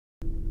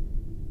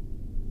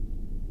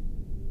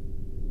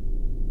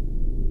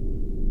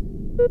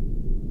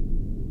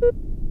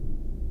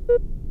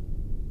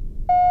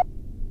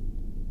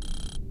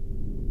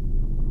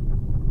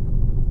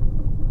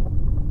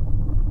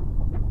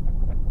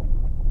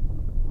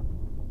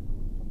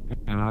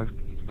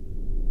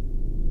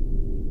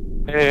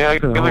Hey, I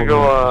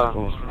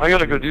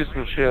gotta go do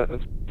some shit.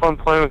 It's fun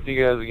playing with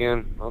you guys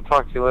again. I'll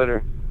talk to you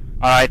later.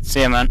 Alright,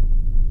 see ya, man.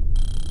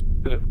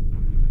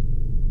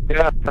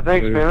 Yeah,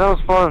 thanks, man. That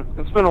was fun.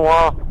 It's been a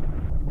while.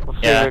 We'll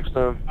see you next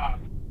time.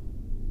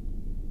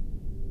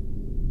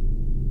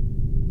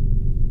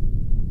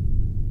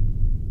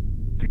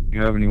 Do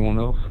you have anyone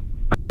else?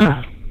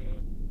 I'm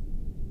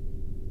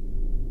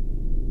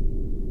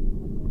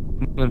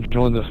gonna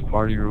join this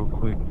party real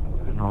quick,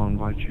 and I'll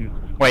invite you.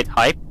 Wait,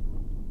 hype?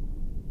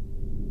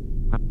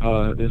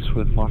 It's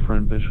with my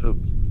friend Bishop.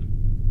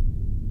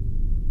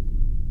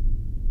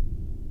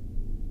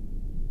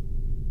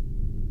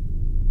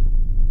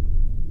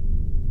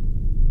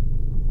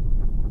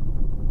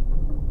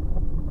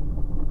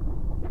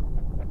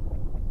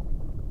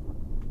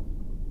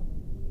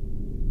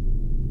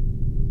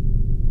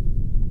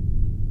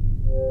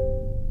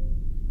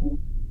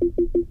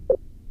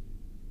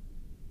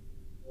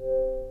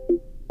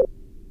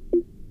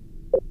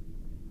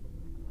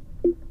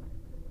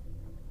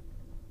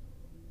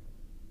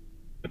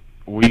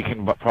 We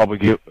can probably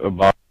get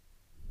about,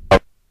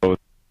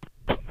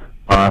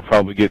 Mariah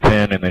probably get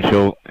 10, and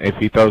then if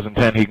he throws in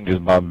 10, he can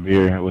just buy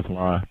beer with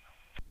Mariah.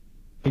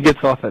 He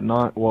gets off at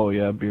 9, well,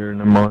 yeah, beer in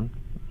a month.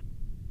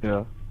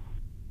 Yeah.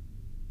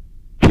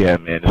 Yeah,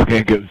 man, it's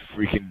gonna go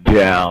freaking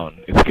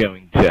down. It's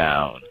going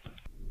down.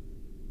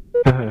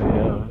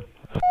 Yeah.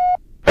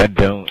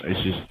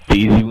 It's just,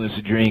 Daisy wants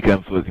to drink,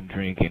 I'm fucking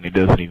drinking. It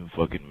doesn't even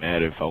fucking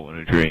matter if I want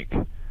to drink.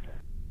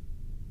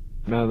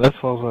 Man, that's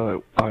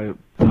all I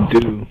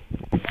do.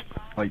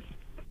 Like,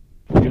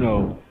 you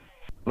know,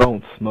 I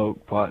don't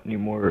smoke pot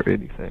anymore or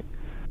anything.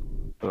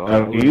 So I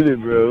don't either,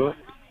 bro.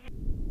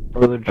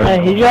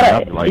 Hey, he's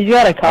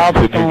got a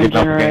cobblestone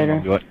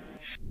generator.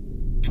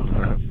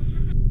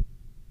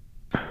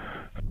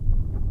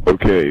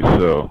 Okay,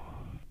 so.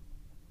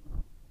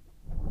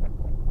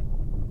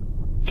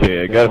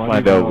 Okay, I gotta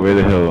find out where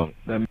the hell.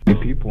 That many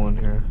people in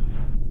here.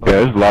 Yeah,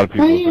 there's a lot of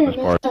people in this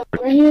party.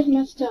 Right here's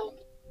messed up.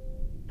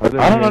 I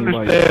don't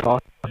understand.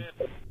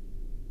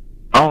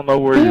 I don't know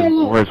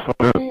where it's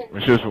fucked up.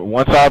 It's just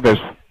one side there's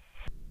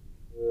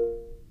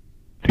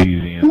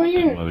Daisy and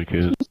some other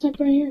kids. Messed up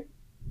right here.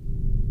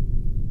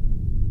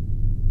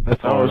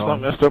 It's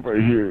not messed up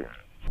right here.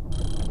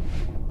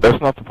 That's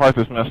not the part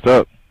that's messed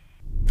up.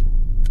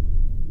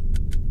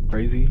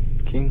 Crazy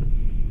King.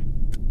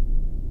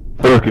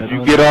 Look, if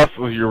you get off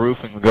of your roof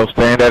and go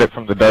stand at it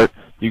from the dirt,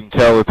 you can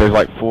tell that there's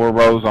like 4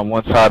 rows on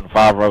one side and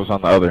 5 rows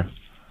on the other.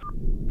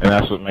 And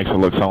that's what makes it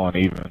look so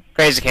uneven.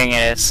 Crazy King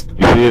it is.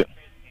 You see it?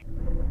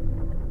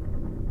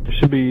 It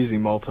should be easy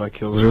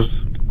multi-kills. There's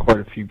quite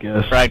a few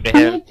guests. Frag to I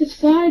hit. think the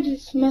side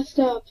is messed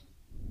up.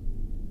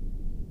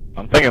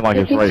 I'm thinking like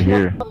it's right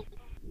here.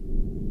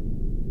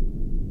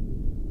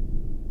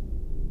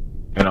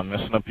 And I'm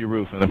messing up your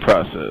roof in the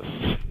process.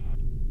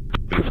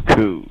 It's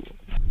cool.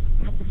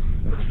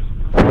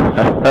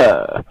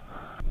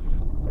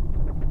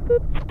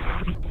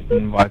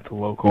 Invite the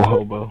local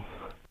hobo.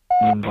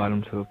 Invite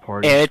him to the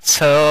party. It's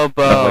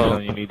hobo.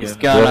 He's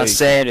gonna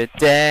say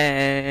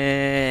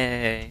today.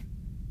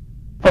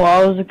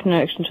 Why was the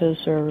connection to the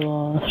server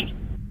lost?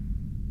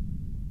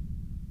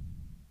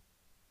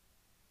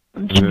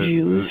 It's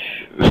Jewish.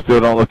 It still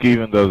don't look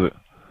even, does it?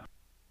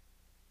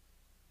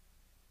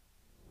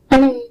 I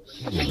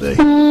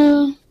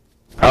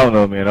don't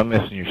know, man. I'm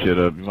messing your shit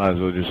up. You might as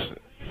well just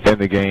end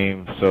the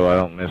game so I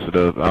don't mess it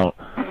up.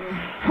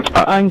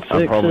 I'm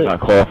probably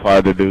not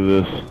qualified to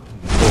do this.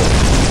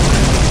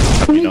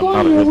 You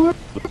know,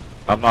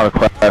 I'm not a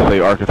Class A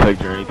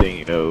architect or anything,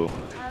 you know.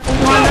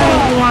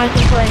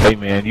 Hey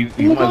man, you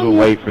might as well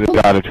wait for the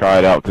guy to try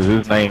it out, because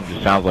his name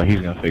just sounds like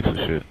he's gonna fix the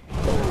shit.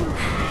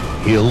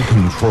 Hill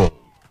control.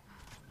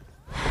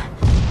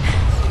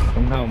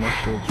 Somehow my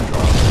shields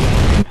drop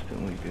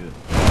instantly good.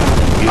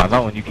 I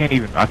know, and I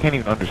can't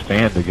even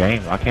understand the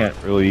game. I can't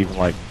really even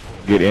like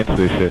get into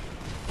this shit.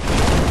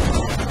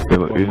 It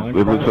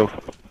looks so.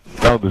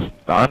 No,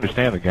 I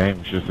understand the game.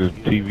 It's just this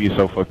TV is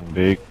so fucking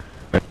big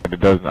that it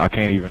doesn't. I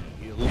can't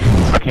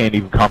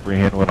even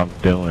comprehend what I'm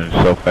doing. It's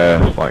so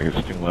fast, like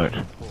it's too much.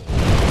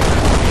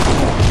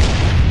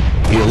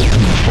 Hill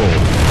control.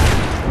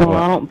 Well,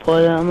 I don't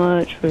play that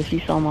much, but if you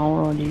saw my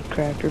world, you'd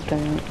crap your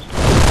pants.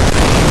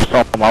 If you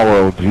saw my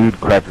world, you'd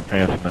crap your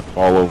pants and then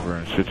fall over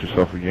and shit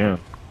yourself again,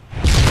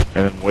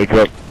 and then wake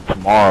up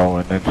tomorrow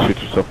and then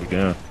shit yourself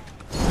again.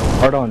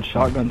 Ardon,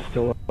 shotgun's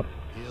still up.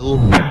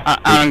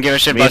 I don't give a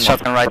shit about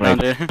shotgun right now,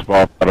 dude.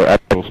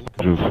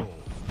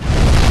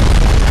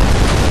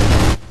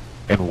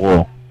 And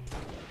wool.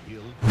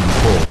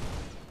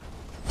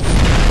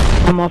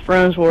 On my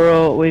friend's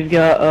world, we've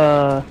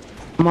got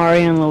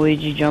Mario and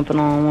Luigi jumping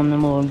on one of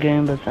them little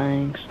Goomba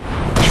things.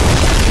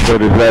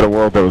 But is that a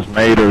world that was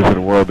made, or is it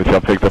a world that y'all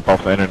picked up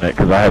off the internet?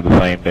 Because I have the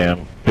same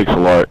damn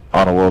pixel art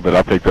on a world that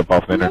I picked up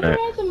off the internet.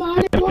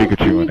 And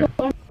Pikachu in it.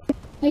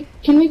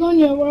 Can we go in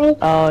your world?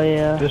 Oh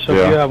yeah. Just so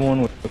you have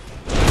one with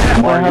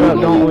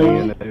Mario, don't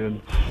leave.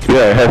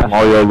 Yeah, it has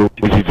Mario,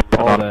 Luigi,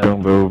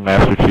 John,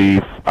 Master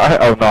Chief.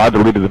 Oh no, I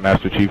deleted the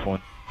Master Chief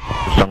one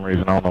for some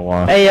reason. I don't know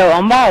why. Hey yo,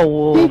 I'm by a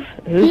wolf.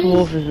 Whose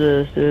wolf is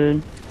this,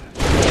 dude?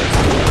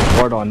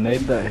 Ardon,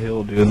 nade that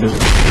hill, dude.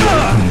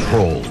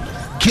 Controlled.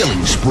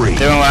 Killing spree.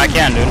 Doing what I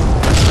can, dude.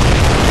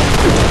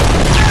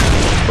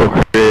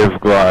 Okay,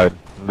 glide.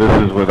 This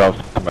is without.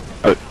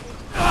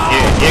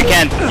 You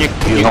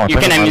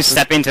can't even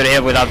step into the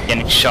hill without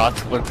getting shot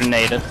or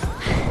grenaded.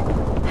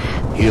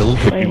 Hill.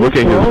 If you look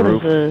at his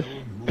roof,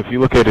 if you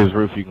look at his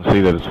roof, you can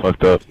see that it's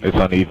fucked up. It's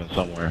uneven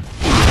somewhere.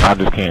 I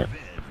just can't.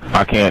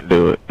 I can't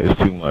do it. It's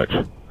too much.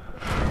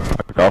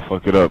 Like, I'll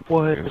fuck it up.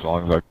 What? As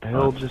long as I can.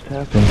 Hell just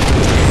happened.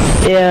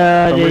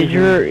 Yeah, dude,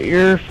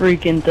 your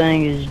freaking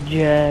thing is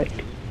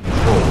jacked.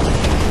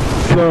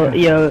 Look,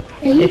 yo,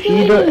 if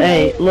you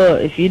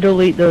look, if you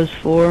delete those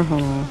 4,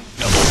 hold on.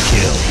 Double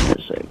kill. Just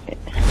a second.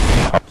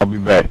 I'll be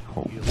back.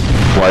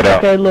 White out.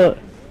 Okay, look.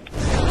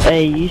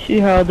 Hey, you see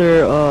how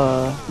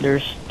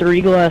there's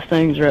 3 glass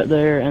things right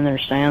there, and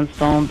there's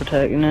sandstone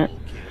protecting it.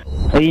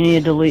 Well, you need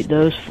to delete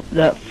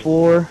that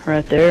 4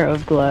 right there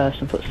of glass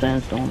and put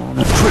sandstone on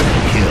it.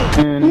 Triple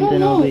kill. And then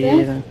it'll be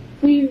even.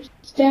 We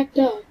stacked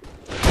up.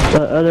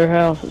 The other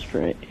house is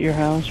your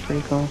house is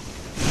pretty cool.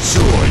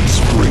 Sword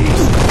spree.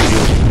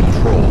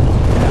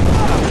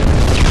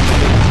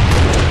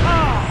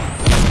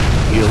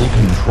 Hill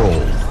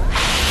control.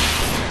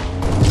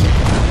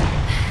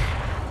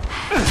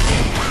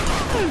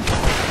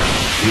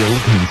 Hill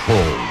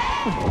control.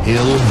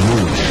 Hill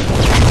move.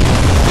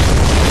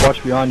 Watch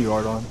beyond you,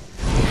 Ardon.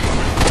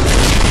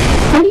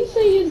 How do you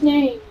say his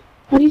name?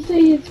 How do you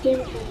say his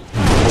gameplay?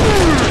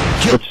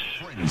 Which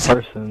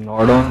person,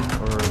 Ardon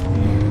or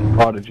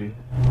Prodigy?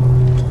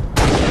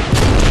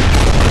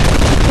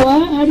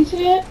 What? How do you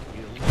say it?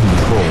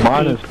 Control.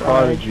 Mine is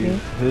Prodigy.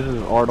 His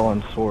is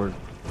ArdonSword.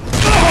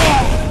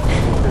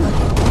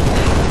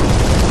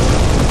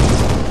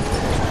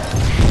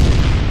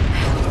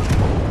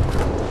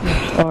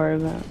 Sorry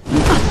about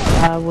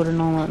I would have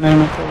known that name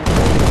before.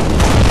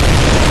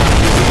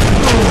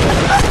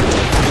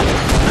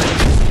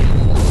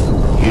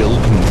 Hill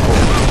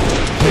control.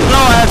 No,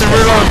 I had to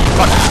reload.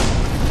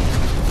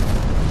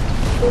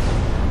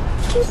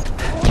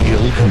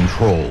 Hill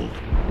controlled.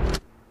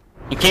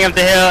 You king up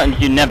the hill and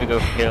you never go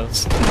for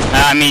kills.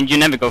 I mean, you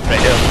never go for the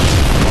hill.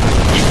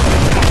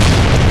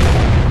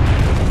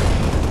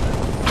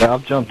 Yeah,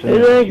 I've jumped in. Who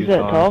the heck is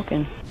that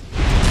talking?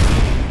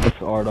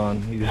 That's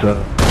Ardon. He's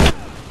not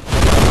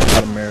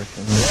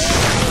American.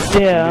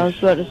 Yeah, I was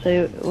about to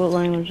say what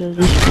language is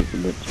this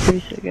speaking, but it's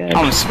pretty sick guy.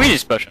 I'm a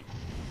Swedish person.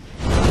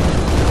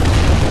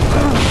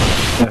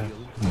 Yeah.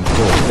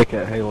 Look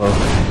at Halo.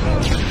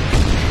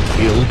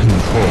 Hill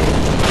control.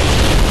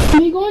 Can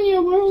we go in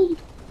your world?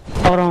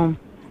 Hold on.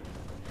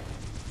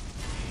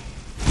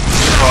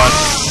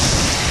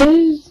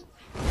 His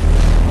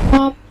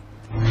pop.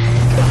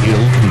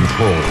 Hill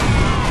control.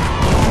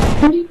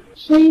 How do you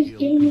say his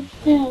game of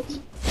stats?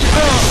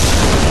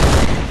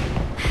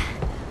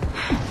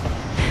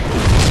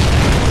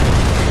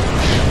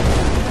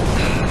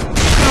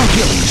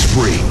 Killing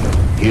spree.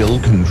 Hill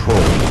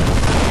control.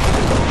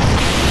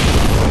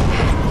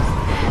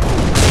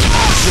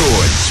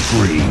 Sword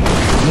spree.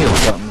 Hill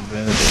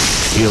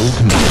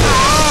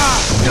control.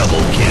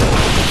 Double kill.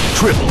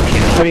 Triple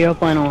kill. What are y'all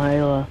playing on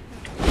Halo?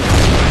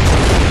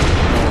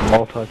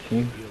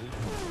 Multi-team.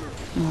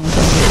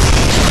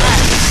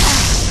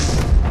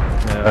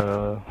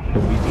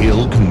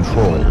 Hill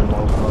control.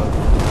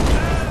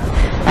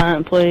 I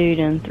haven't played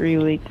in 3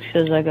 weeks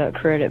because I got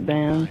credit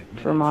banned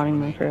for modding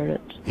my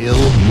credits. Hill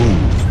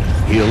move.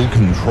 Hill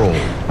control.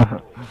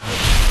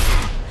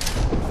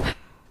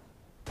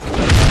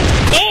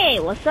 Hey,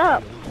 what's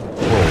up?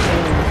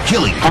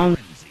 Killing. I'm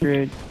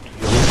screwed.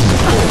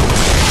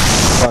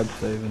 Quad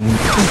saving.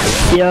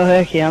 Yo,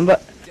 heck yeah, I'm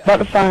about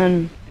to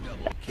find...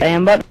 Hey,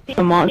 I'm about to find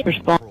a monster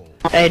spawn.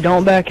 Hey,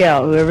 don't back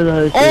out, whoever the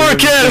host is.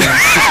 Orchid!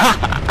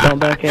 Don't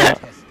back out.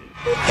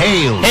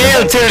 Hail.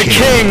 Hail to the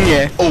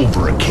king!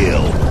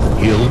 Overkill.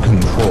 Hill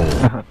control.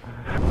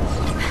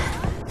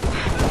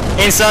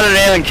 Inside of the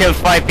hill and killed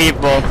 5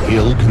 people.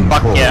 Hill control.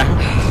 Fuck yeah.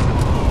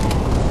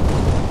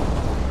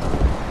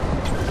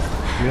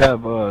 You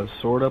have a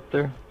sword up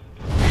there?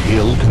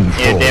 Hill control.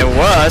 Yeah, there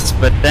was,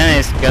 but then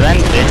it's got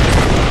empty.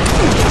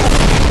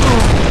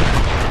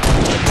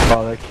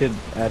 Wow, that kid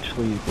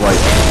actually, like,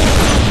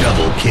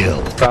 Double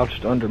kill.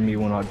 crouched under me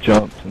when I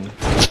jumped and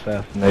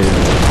assassinated him.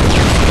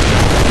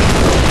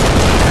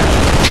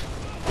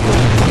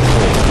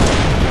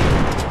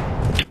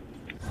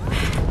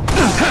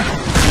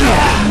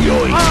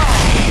 Yoink.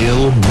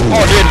 Hill move.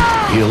 Oh, dude.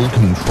 Hill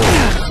control.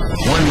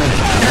 1 minute.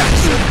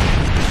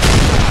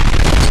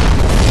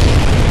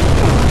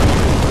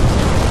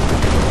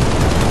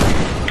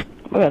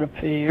 I gotta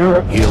pee.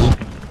 Hill.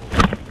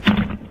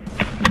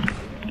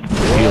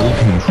 Hill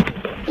control.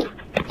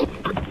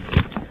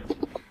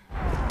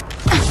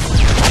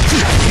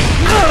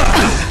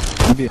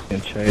 I'm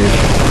being chased.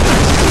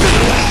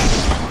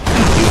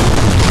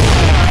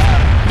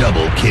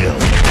 Double kill.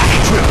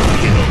 Triple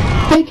kill.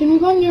 Hey, can we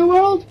go in your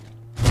world?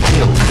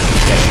 Kill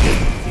detected.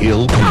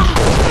 Kill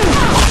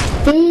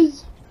control.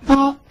 Biz,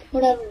 pop,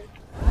 whatever.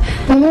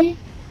 Can we?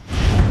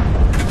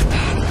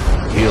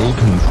 Kill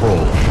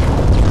control.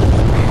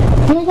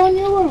 Can we go in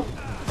your world?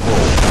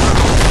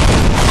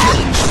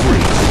 Killing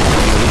spree.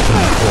 Kill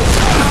control.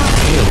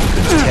 Kill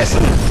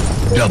contested.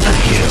 Double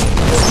kill.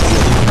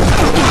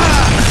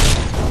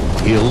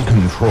 Kill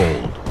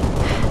controlled.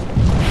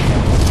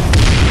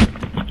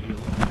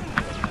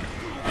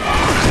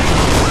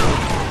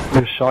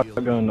 There's a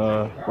shotgun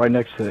right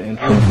next to the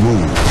entrance.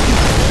 Move.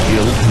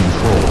 Kill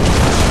control.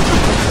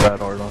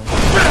 That Ardon.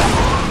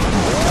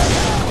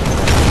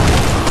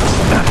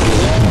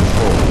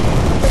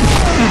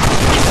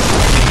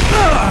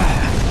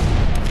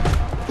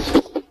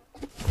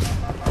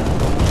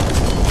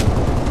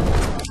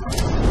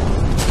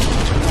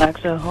 Like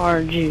so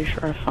hard juice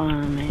for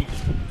finding me.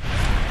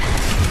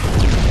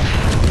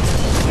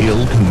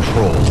 Kill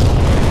control.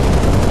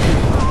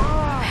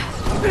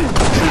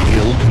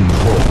 Kill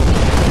control.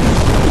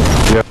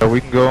 Yeah,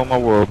 we can go on my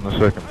world in a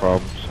second,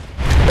 problems.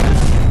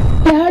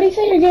 Yeah, how do you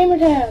say your gamer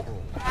tag?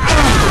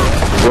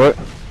 What?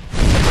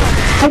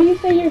 How do you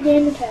say your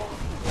gamer tag?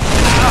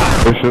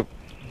 Bishop?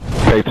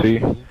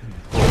 KT?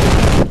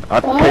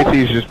 KT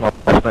is just my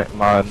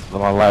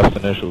last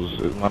initials.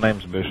 My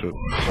name's Bishop,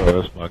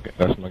 so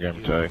that's my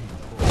gamer tag.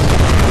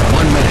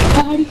 1 minute.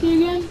 How do you say it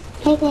again?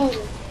 Talk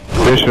louder.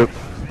 Bishop,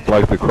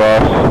 like the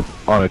cross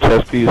on a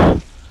chess piece.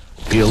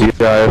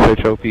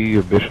 B-I-S-H-O-P,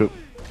 or Bishop.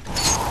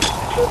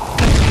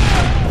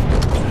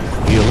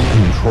 Kill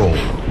control.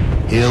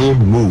 Kill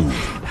move.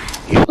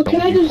 What can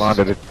I just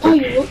call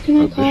you? What can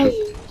I call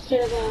you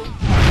instead of that?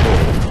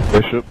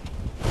 Bishop.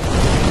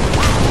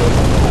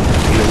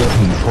 Kill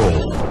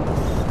control.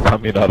 I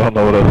mean, I don't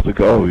know what else to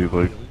call you.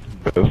 Like,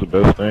 that's the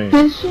best thing.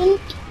 Patient?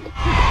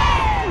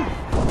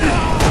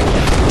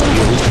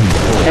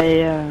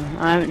 Hey, I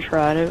haven't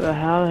tried it, but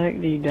how the heck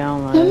do you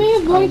download? Send me a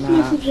voice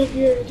message of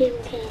your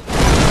gamer tag.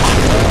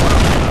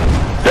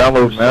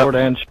 Download Sword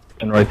maps.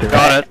 and right there.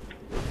 Got it.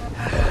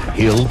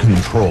 Kill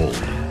control.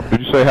 Did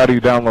you say how do you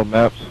download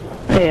maps?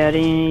 Yeah, do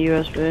you need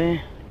USB?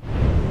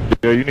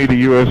 Yeah, you need a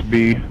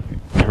USB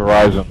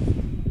Horizon.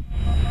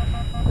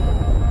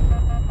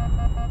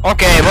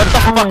 Okay, what the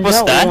fuck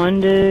was that? One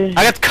dude.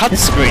 I got cut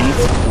screen.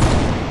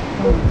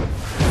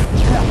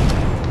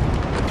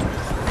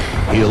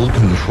 Kill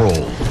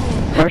control.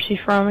 Where's he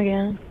from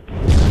again?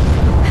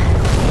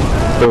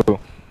 So,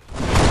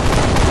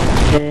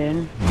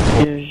 Dude,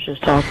 he was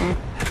just talking.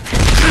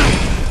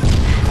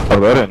 oh,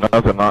 that ain't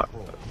nothing. I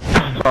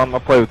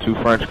play with two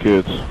French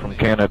kids from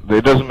Canada.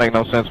 It doesn't make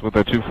no sense, but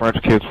they're two French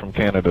kids from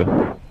Canada.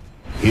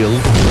 Kill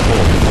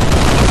control.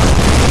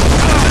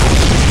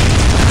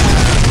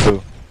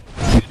 So,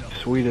 He's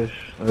Swedish.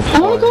 That's I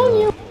wanna go in why,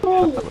 your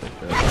world.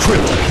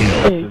 Triple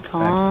kill. Dude,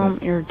 calm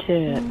your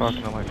tits.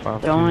 talking to like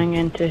 5 Going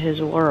into his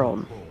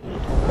world.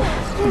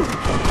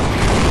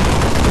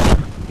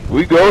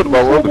 We go to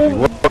my world if you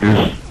want.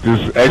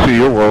 Just actually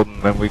your world,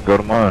 and then we can go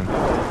to mine.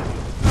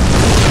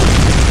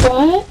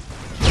 What?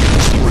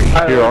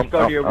 Here, I'm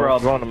going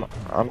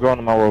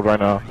to my world right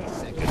now.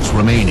 Seconds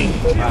remaining.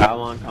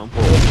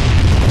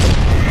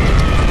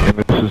 And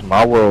this is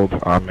my world.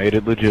 I made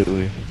it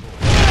legitly.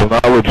 Well,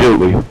 not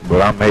legitly,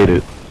 but I made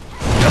it.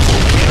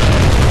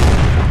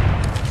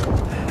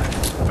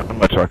 Not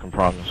much I can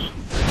promise.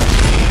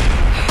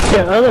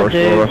 The other First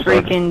of all, dude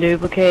freaking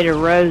duplicated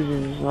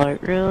roses.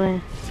 Like,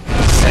 really?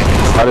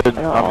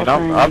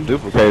 I've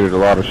duplicated a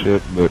lot of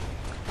shit, but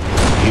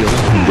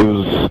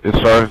it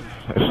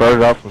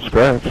started out from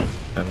scratch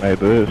and made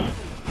this.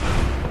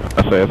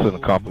 I say that's an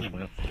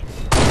accomplishment.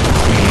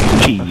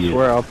 I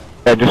swear I'll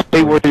Yeah, just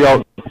stay where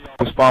y'all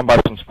spawn by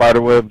some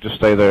spider web. Just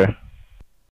stay there.